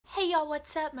Hey y'all,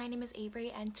 what's up? My name is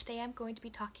Averie and today I'm going to be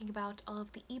talking about all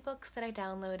of the ebooks that I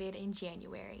downloaded in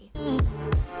January.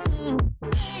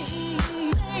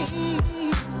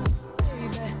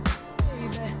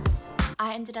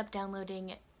 I ended up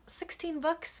downloading 16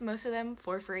 books, most of them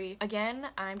for free. Again,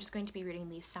 I'm just going to be reading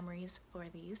these summaries for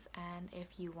these, and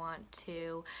if you want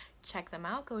to check them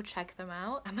out, go check them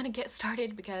out. I'm gonna get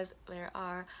started because there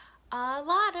are a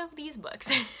lot of these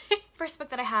books. First book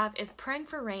that I have is Praying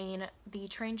for Rain, the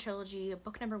Train Trilogy,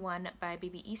 book number 1 by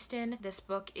Baby Easton. This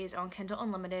book is on Kindle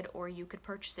Unlimited, or you could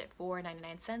purchase it for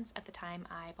 99 cents. At the time,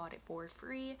 I bought it for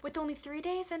free. With only 3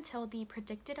 days until the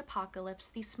predicted apocalypse,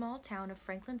 the small town of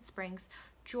Franklin Springs,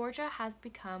 Georgia has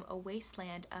become a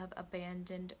wasteland of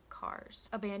abandoned cars,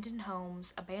 abandoned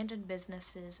homes, abandoned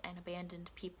businesses, and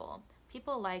abandoned people.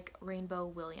 People like Rainbow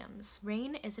Williams.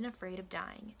 Rain isn't afraid of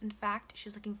dying. In fact,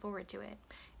 she's looking forward to it.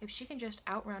 If she can just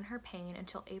outrun her pain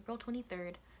until April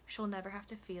 23rd, she'll never have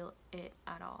to feel it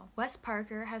at all. Wes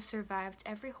Parker has survived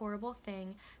every horrible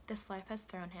thing this life has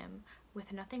thrown him,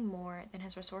 with nothing more than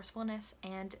his resourcefulness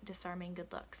and disarming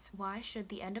good looks. Why should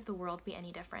the end of the world be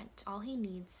any different? All he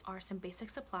needs are some basic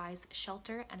supplies,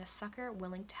 shelter, and a sucker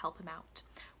willing to help him out,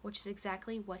 which is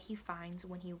exactly what he finds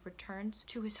when he returns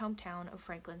to his hometown of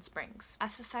Franklin Springs.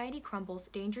 As society crumbles,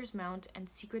 dangers mount, and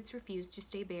secrets refuse to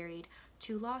stay buried,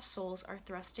 two lost souls are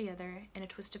thrust together in a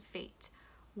twist of fate.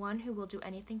 One who will do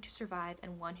anything to survive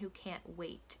and one who can't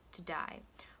wait to die.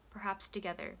 Perhaps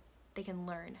together they can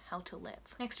learn how to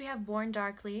live. Next we have Born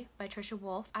Darkly by Trisha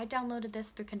Wolfe. I downloaded this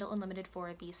through Kindle Unlimited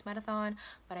for the Smetathon,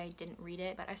 but I didn't read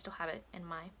it, but I still have it in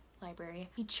my library.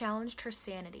 He challenged her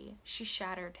sanity. She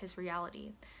shattered his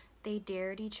reality. They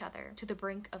dared each other to the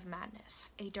brink of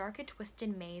madness. A dark and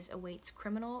twisted maze awaits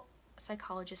criminal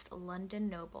psychologist London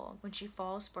Noble when she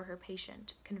falls for her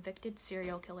patient, convicted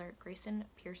serial killer Grayson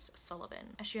Pierce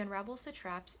Sullivan. As she unravels the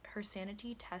traps, her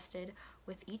sanity tested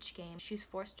with each game, she's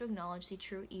forced to acknowledge the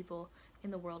true evil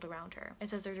in the world around her. It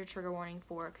says there's a trigger warning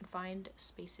for confined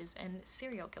spaces and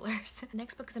serial killers.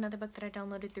 Next book is another book that I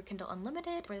downloaded through Kindle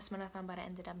Unlimited for this marathon, but I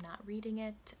ended up not reading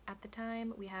it at the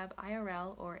time. We have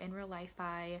IRL, or In Real Life,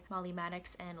 by Molly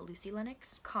Maddox and Lucy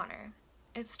Lennox. Connor.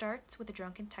 It starts with a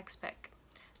drunken text pic,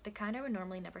 the kind I would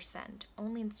normally never send,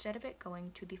 only instead of it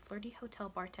going to the flirty hotel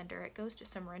bartender, it goes to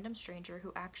some random stranger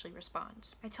who actually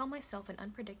responds. I tell myself an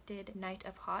unpredicted night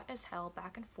of hot as hell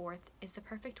back and forth is the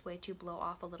perfect way to blow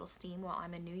off a little steam while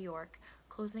I'm in New York,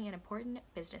 closing an important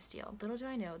business deal. Little do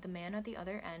I know, the man at the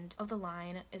other end of the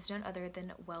line is none other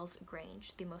than Wells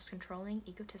Grange, the most controlling,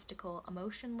 egotistical,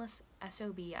 emotionless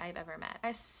SOB I've ever met.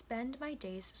 I spend my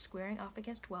days squaring off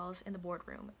against Wells in the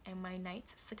boardroom, and my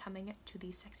nights succumbing to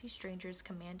the sexy stranger's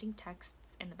commanding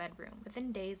texts in the bedroom.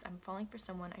 Within days, I'm falling for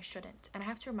someone I shouldn't, and I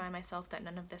have to remind myself that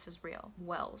none of this is real.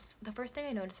 Wells. The first thing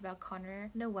I notice about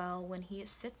Connor Noel when he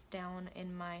sits down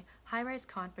in my high-rise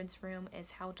conference room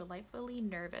is how delightfully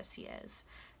nervous he is.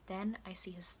 Then I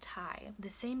see his tie, the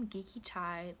same geeky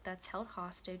tie that's held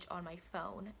hostage on my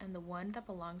phone, and the one that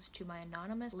belongs to my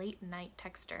anonymous late-night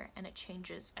texter, and it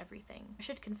changes everything. I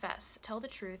should confess, tell the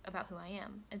truth about who I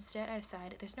am. Instead, I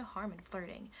decide there's no harm in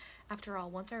flirting. After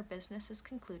all, once our business is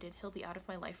concluded, he'll be out of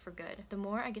my life for good. The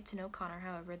more I get to know Connor,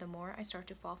 however, the more I start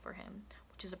to fall for him,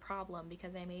 which is a problem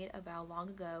because I made a vow long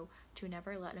ago to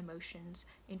never let emotions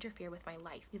interfere with my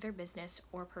life, either business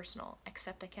or personal,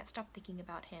 except I can't stop thinking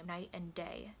about him night and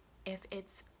day. If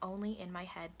it's only in my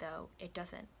head, though, it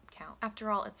doesn't count.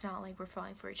 After all, it's not like we're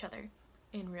falling for each other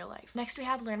in real life. Next we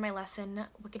have Learn My Lesson,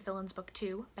 Wicked Villains Book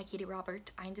 2 by Katie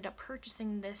Robert. I ended up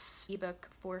purchasing this ebook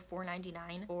for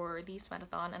 $4.99 for the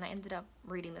Smetathon, and I ended up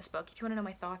reading this book. If you want to know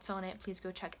my thoughts on it, please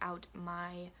go check out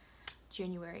my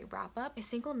January wrap-up. A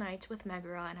single night with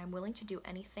Megara, and I'm willing to do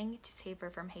anything to save her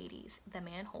from Hades, the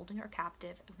man holding her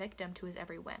captive, victim to his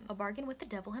every whim. A bargain with the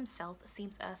devil himself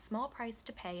seems a small price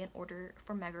to pay in order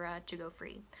for Megara to go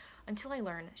free, until I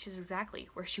learn she's exactly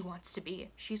where she wants to be.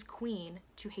 She's queen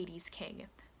to Hades' king,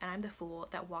 and I'm the fool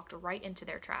that walked right into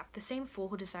their trap. The same fool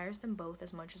who desires them both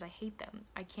as much as I hate them.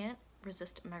 I can't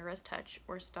resist Megara's touch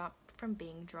or stop from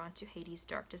being drawn to Hades'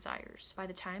 dark desires. By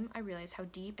the time I realize how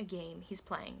deep a game he's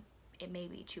playing, it may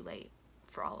be too late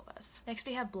for all of us. Next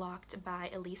we have Blocked by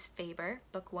Elise Faber,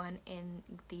 book 1 in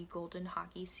the Golden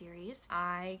Hockey series.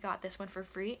 I got this one for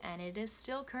free, and it is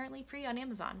still currently free on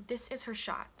Amazon. This is her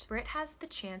shot. Britt has the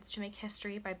chance to make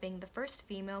history by being the first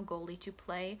female goalie to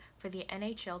play for the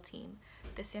NHL team,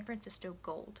 the San Francisco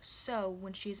Gold. So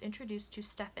when she's introduced to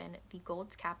Stefan, the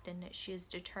Gold's captain, she is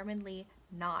determinedly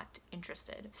not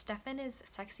interested. Stefan is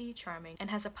sexy, charming, and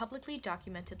has a publicly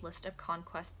documented list of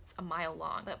conquests a mile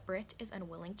long, but Britt is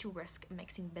unwilling to risk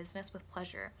mixing business with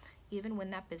pleasure, even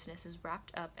when that business is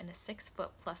wrapped up in a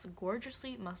 6-foot-plus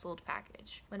gorgeously muscled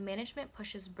package. When management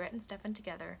pushes Britt and Stefan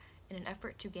together in an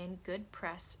effort to gain good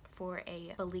press for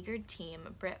a beleaguered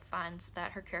team, Britt finds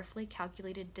that her carefully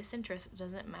calculated disinterest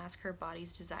doesn't mask her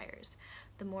body's desires.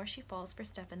 The more she falls for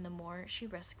Stefan, the more she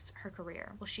risks her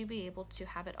career. Will she be able to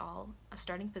have it all, a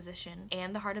starting position,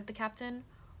 and the heart of the captain?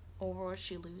 Or will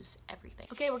she lose everything?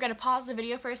 Okay, we're gonna pause the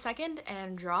video for a second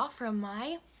and draw from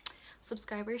my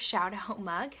subscriber shout out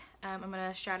mug. I'm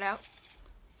gonna shout out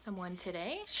someone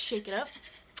today, shake it up,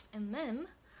 and then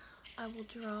I will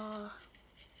draw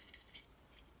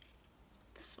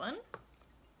this one.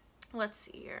 Let's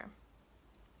see here.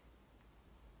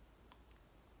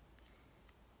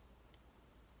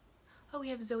 Oh, we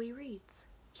have Zoe Reeds.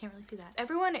 Can't really see that.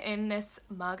 Everyone in this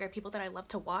mug are people that I love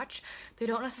to watch. They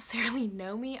don't necessarily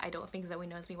know me. I don't think Zoe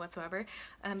knows me whatsoever.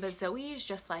 But Zoe is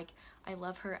just like, I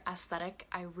love her aesthetic.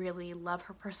 I really love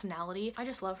her personality. I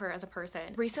just love her as a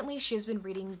person. Recently, she has been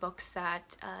reading books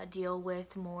that deal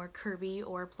with more curvy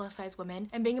or plus size women.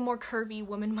 And being a more curvy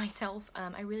woman myself,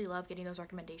 I really love getting those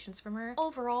recommendations from her.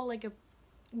 Overall, like a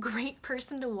great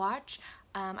person to watch.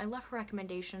 I love her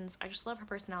recommendations. I just love her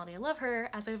personality. I love her,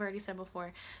 as I've already said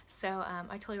before. So I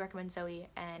totally recommend Zoe,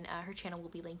 and her channel will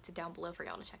be linked down below for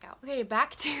y'all to check out. Okay,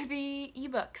 back to the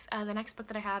ebooks. The next book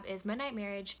that I have is Midnight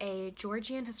Marriage, a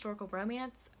Georgian historical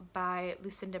romance by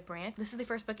Lucinda Brandt. This is the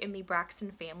first book in the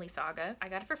Braxton family saga. I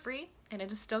got it for free, and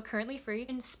it is still currently free.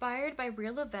 Inspired by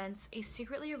real events, a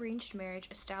secretly arranged marriage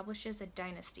establishes a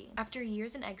dynasty. After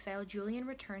years in exile, Julian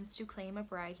returns to claim a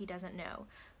bride he doesn't know.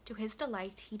 To his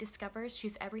delight, he discovers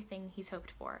she's everything he's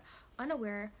hoped for.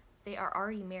 Unaware they are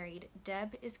already married,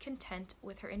 Deb is content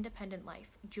with her independent life.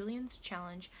 Julian's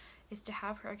challenge is to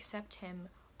have her accept him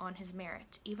on his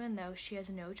merit, even though she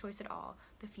has no choice at all.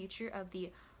 The future of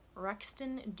the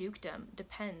Rexton dukedom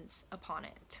depends upon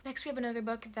it. Next, we have another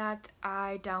book that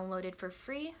I downloaded for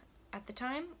free at the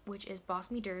time, which is Boss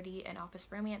Me Dirty, an office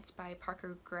romance by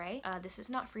Parker Gray. This is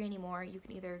not free anymore. You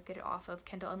can either get it off of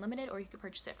Kindle Unlimited or you can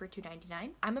purchase it for $2.99.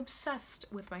 I'm obsessed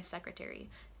with my secretary.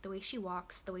 The way she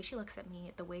walks, the way she looks at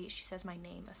me, the way she says my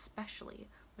name, especially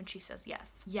when she says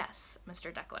yes. Yes,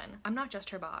 Mr. Declan. I'm not just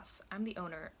her boss. I'm the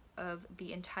owner of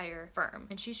the entire firm,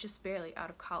 and she's just barely out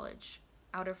of college,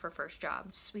 out of her first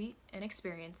job. Sweet,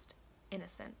 inexperienced,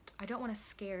 innocent. I don't want to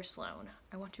scare Sloane.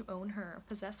 I want to own her,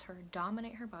 possess her,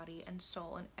 dominate her body and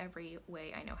soul in every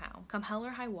way I know how. Come hell or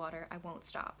high water, I won't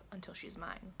stop until she's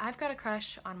mine. I've got a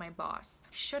crush on my boss.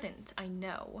 Shouldn't, I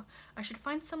know. I should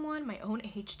find someone my own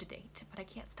age to date, but I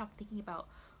can't stop thinking about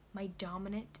my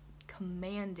dominant,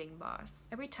 commanding boss.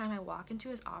 Every time I walk into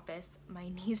his office, my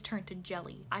knees turn to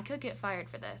jelly. I could get fired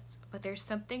for this, but there's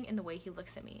something in the way he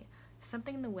looks at me.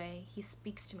 Something in the way he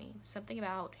speaks to me, something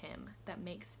about him that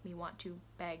makes me want to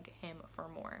beg him for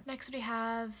more. Next, we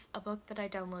have a book that I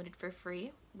downloaded for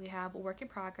free. We have Work in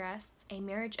Progress, a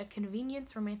Marriage of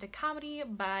Convenience romantic comedy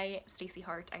by Stacey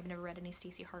Hart. I've never read any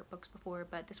Stacey Hart books before,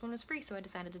 but this one was free, so I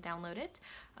decided to download it.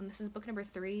 This is book number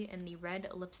 3 in the Red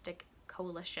Lipstick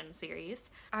Coalition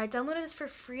series. I downloaded this for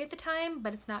free at the time,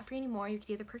 but it's not free anymore. You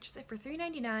can either purchase it for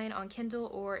 $3.99 on Kindle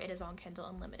or it is on Kindle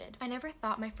Unlimited. I never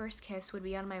thought my first kiss would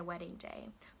be on my wedding day,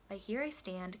 but here I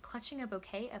stand clutching a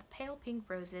bouquet of pale pink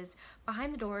roses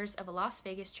behind the doors of a Las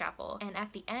Vegas chapel, and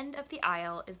at the end of the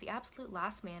aisle is the absolute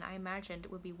last man I imagined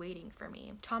would be waiting for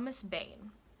me. Thomas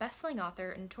Bain. Best-selling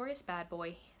author, notorious bad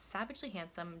boy, savagely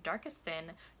handsome, dark as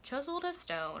sin, chiseled as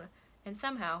stone, and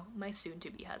somehow my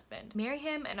soon-to-be husband. Marry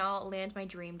him and I'll land my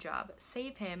dream job.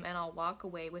 Save him and I'll walk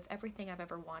away with everything I've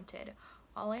ever wanted.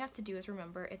 All I have to do is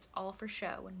remember it's all for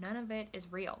show. None of it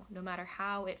is real, no matter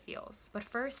how it feels. But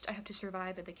first, I have to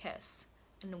survive the kiss.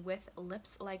 And with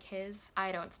lips like his,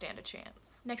 I don't stand a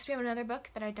chance. Next, we have another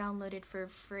book that I downloaded for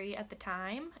free at the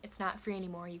time. It's not free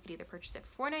anymore. You could either purchase it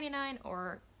for $4.99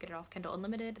 or get it off Kindle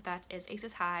Unlimited. That is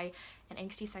Aces High, an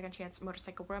angsty second chance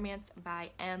motorcycle romance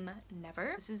by M.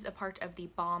 Never. This is a part of the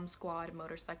Bomb Squad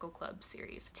Motorcycle Club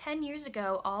series. 10 years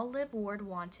ago, all Liv Ward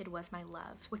wanted was my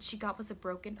love. What she got was a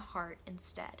broken heart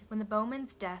instead. When the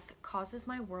Bowman's death causes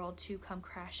my world to come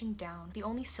crashing down, the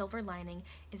only silver lining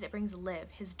is it brings Liv,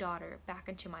 his daughter, back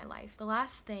into my life. The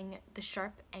last thing the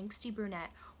sharp, angsty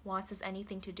brunette wants is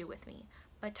anything to do with me.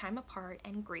 But time apart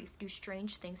and grief do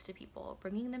strange things to people,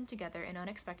 bringing them together in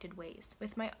unexpected ways.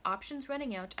 With my options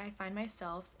running out, I find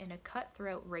myself in a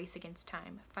cutthroat race against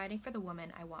time, fighting for the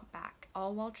woman I want back,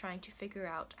 all while trying to figure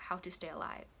out how to stay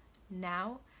alive.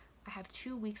 Now, I have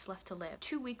 2 weeks left to live.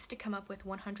 2 weeks to come up with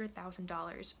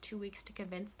 $100,000. 2 weeks to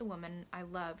convince the woman I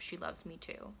love she loves me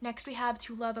too. Next we have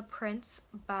To Love a Prince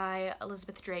by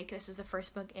Elizabeth Drake. This is the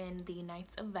first book in the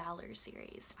Knights of Valor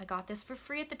series. I got this for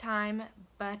free at the time,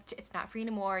 but it's not free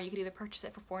anymore. You could either purchase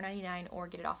it for $4.99 or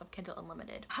get it off of Kindle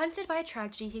Unlimited. Hunted by a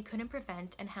tragedy he couldn't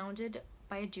prevent and hounded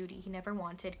by a duty he never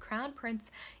wanted, Crown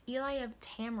Prince Eli of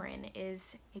Tamarin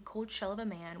is a cold shell of a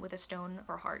man with a stone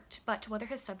for heart. But whether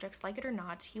his subjects like it or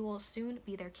not, he will soon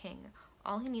be their king.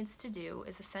 All he needs to do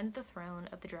is ascend the throne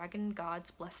of the dragon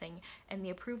god's blessing and the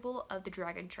approval of the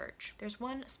dragon church. There's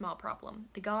one small problem.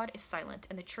 The god is silent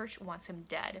and the church wants him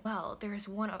dead. Well, there is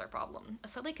one other problem. A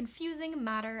slightly confusing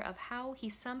matter of how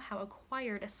he somehow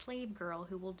acquired a slave girl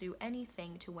who will do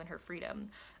anything to win her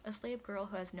freedom. A slave girl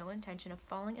who has no intention of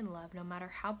falling in love no matter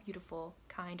how beautiful,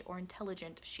 kind, or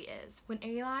intelligent she is. When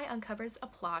Eli uncovers a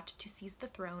plot to seize the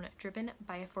throne driven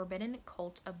by a forbidden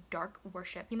cult of dark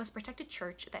worship, he must protect a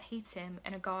church that hates him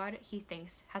and a god he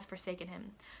thinks has forsaken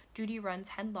him. Duty runs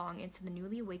headlong into the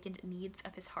newly awakened needs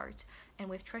of his heart, and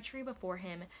with treachery before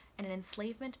him and an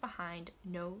enslavement behind,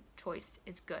 no choice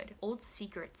is good. Old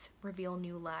secrets reveal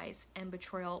new lies, and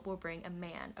betrayal will bring a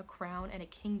man, a crown, and a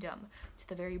kingdom to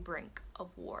the very brink of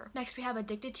war. Next we have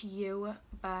Addicted to You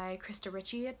by Krista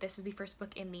Ritchie. This is the first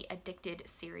book in the Addicted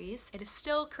series. It is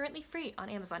still currently free on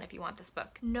Amazon if you want this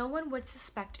book. No one would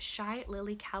suspect shy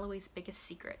Lily Calloway's biggest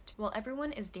secret. While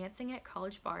everyone is dancing at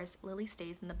college bars, Lily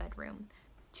stays in the bedroom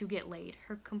to get laid.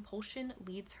 Her compulsion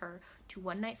leads her to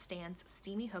one-night stands,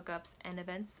 steamy hookups, and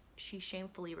events she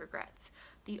shamefully regrets.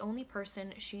 The only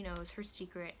person she knows her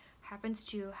secret happens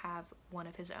to have one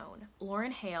of his own.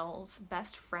 Lauren Hale's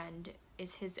best friend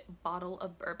is his bottle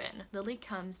of bourbon. Lily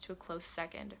comes to a close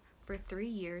second. For 3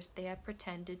 years, they have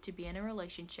pretended to be in a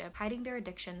relationship, hiding their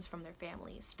addictions from their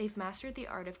families. They've mastered the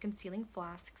art of concealing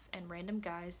flasks and random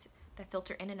guys that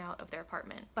filter in and out of their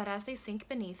apartment. But as they sink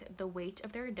beneath the weight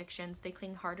of their addictions, they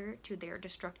cling harder to their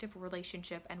destructive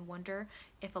relationship and wonder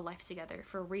if a life together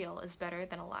for real is better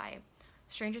than a lie.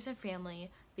 Strangers and family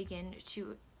begin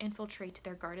to infiltrate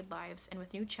their guarded lives, and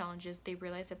with new challenges, they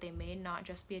realize that they may not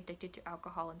just be addicted to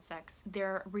alcohol and sex.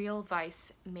 Their real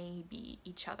vice may be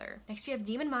each other. Next, we have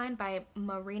Demon Mind by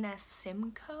Marina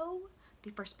Simcoe,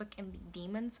 the first book in the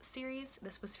Demons series.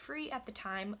 This was free at the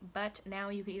time, but now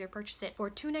you can either purchase it for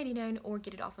 $2.99 or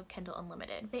get it off of Kindle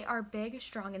Unlimited. They are big,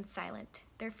 strong, and silent.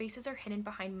 Their faces are hidden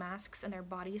behind masks and their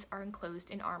bodies are enclosed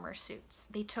in armor suits.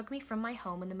 They took me from my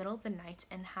home in the middle of the night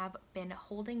and have been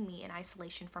holding me in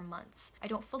isolation for months. I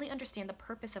don't fully understand the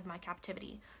purpose of my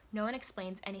captivity. No one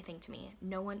explains anything to me.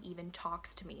 No one even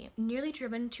talks to me. Nearly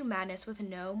driven to madness with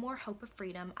no more hope of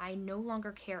freedom, I no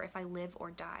longer care if I live or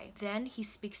die. Then he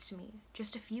speaks to me.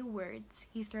 Just a few words.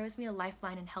 He throws me a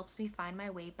lifeline and helps me find my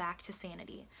way back to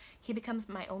sanity. He becomes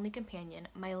my only companion,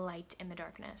 my light in the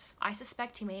darkness. I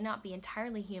suspect he may not be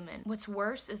entirely human. What's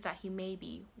worse is that he may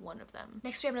be one of them.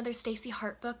 Next we have another Stacey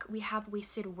Hart book. We have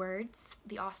Wasted Words,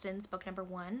 The Austins, book number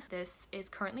 1. This is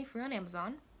currently free on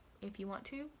Amazon. If you want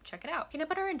to, check it out. Peanut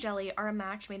butter and jelly are a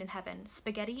match made in heaven.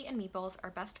 Spaghetti and meatballs are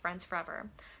best friends forever.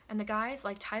 And the guys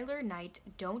like Tyler Knight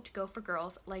don't go for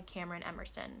girls like Cameron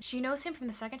Emerson. She knows him from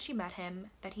the second she met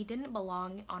him that he didn't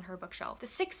belong on her bookshelf. The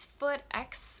 6-foot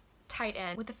ex tight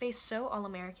end with a face so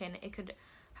all-American it could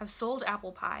have sold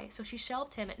apple pie, so she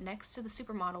shelved him next to the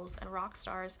supermodels and rock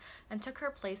stars and took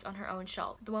her place on her own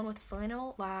shelf, the one with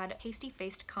flannel-clad,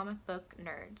 pasty-faced comic book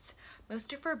nerds.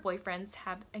 Most of her boyfriends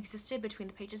have existed between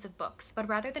the pages of books, but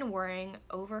rather than worrying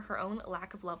over her own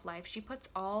lack of love life, she puts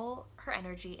all her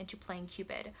energy into playing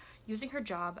Cupid, using her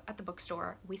job at the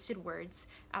bookstore, Wasted Words,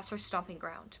 as her stomping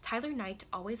ground. Tyler Knight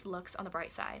always looks on the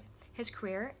bright side. His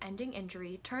career-ending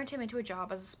injury turned him into a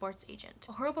job as a sports agent.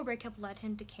 A horrible breakup led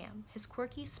him to Cam, his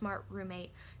quirky, smart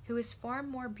roommate, who is far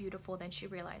more beautiful than she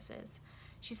realizes.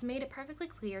 She's made it perfectly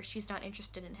clear she's not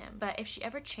interested in him, but if she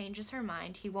ever changes her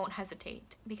mind, he won't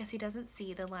hesitate, because he doesn't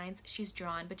see the lines she's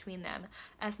drawn between them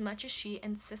as much as she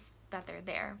insists that they're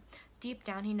there. Deep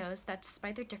down, he knows that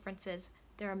despite their differences,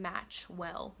 they're a match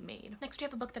well made. Next, we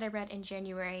have a book that I read in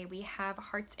January. We have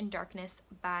Hearts in Darkness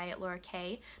by Laura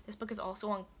Kay. This book is also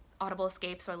on Audible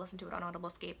Escape, so I listened to it on Audible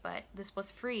Escape, but this was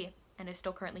free and is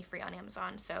still currently free on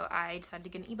Amazon, so I decided to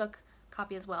get an ebook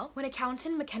copy as well. When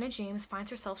accountant McKenna James finds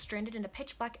herself stranded in a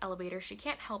pitch-black elevator, she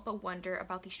can't help but wonder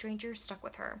about the stranger stuck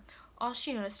with her. All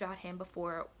she noticed about him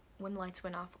before when the lights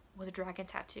went off was a dragon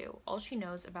tattoo, all she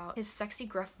knows about his sexy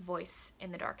gruff voice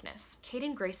in the darkness.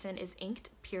 Caden Grayson is inked,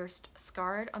 pierced,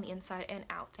 scarred on the inside and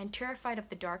out, and terrified of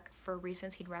the dark for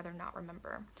reasons he'd rather not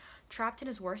remember. Trapped in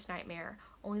his worst nightmare,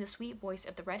 only the sweet voice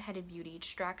of the red-headed beauty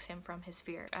distracts him from his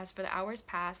fear. As for the hours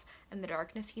pass and the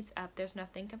darkness heats up, there's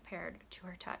nothing compared to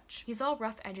her touch. He's all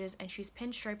rough edges and she's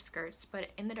pinstripe skirts,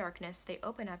 but in the darkness, they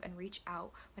open up and reach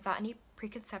out without any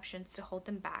preconceptions to hold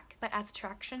them back. But as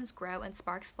attractions grow and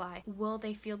sparks fly, will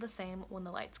they feel the same when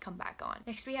the lights come back on?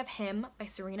 Next we have Him by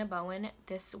Serena Bowen.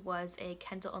 This was a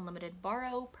Kindle Unlimited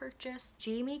borrow purchase.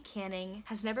 Jamie Canning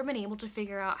has never been able to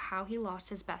figure out how he lost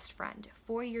his best friend.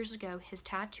 4 years ago, his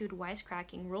tattooed,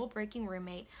 wisecracking, rule-breaking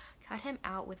roommate cut him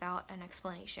out without an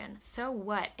explanation. So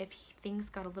what if things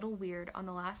got a little weird on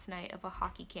the last night of a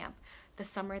hockey camp the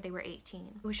summer they were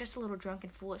 18? It was just a little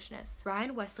drunken foolishness.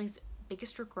 Ryan Wesley's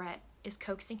biggest regret is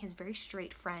coaxing his very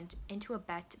straight friend into a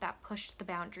bet that pushed the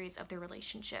boundaries of their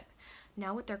relationship.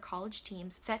 Now with their college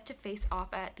teams set to face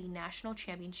off at the national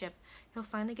championship, he'll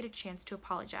finally get a chance to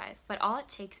apologize. But all it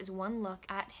takes is one look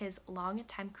at his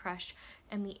long-time crush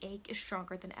and the ache is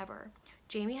stronger than ever.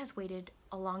 Jamie has waited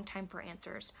a long time for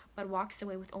answers, but walks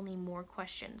away with only more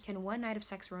questions. Can one night of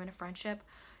sex ruin a friendship?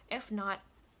 If not,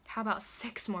 how about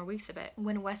 6 more weeks of it?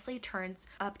 When Wesley turns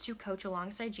up to coach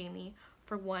alongside Jamie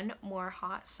for one more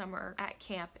hot summer at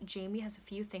camp, Jamie has a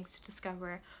few things to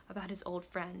discover about his old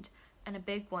friend, and a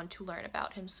big one to learn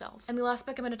about himself. And the last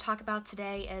book I'm going to talk about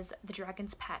today is The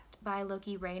Dragon's Pet by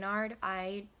Loki Reynard.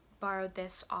 I borrowed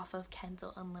this off of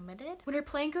Kindle Unlimited. When her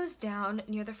plane goes down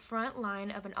near the front line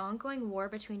of an ongoing war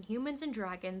between humans and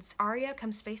dragons, Arya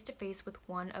comes face to face with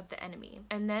one of the enemy.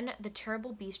 And then the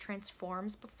terrible beast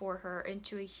transforms before her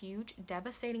into a huge,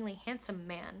 devastatingly handsome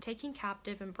man. Taken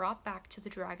captive and brought back to the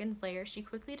dragon's lair, she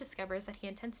quickly discovers that he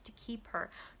intends to keep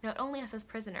her, not only as his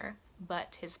prisoner,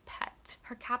 but his pet.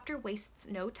 Her captor wastes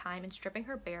no time in stripping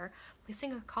her bare,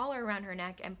 placing a collar around her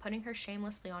neck, and putting her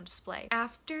shamelessly on display.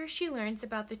 After she learns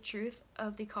about the truth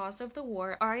of the cause of the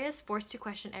war, Arya is forced to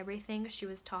question everything she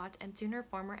was taught, and soon her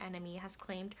former enemy has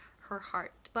claimed her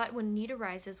heart. But when need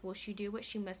arises, will she do what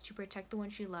she must to protect the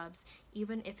one she loves,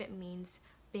 even if it means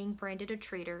being branded a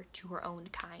traitor to her own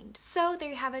kind? So there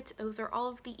you have it. Those are all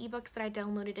of the ebooks that I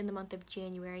downloaded in the month of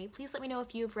January. Please let me know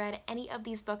if you've read any of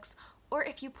these books or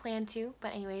if you plan to.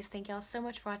 But anyways, thank y'all so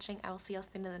much for watching. I will see y'all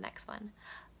soon in the next one.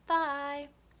 Bye!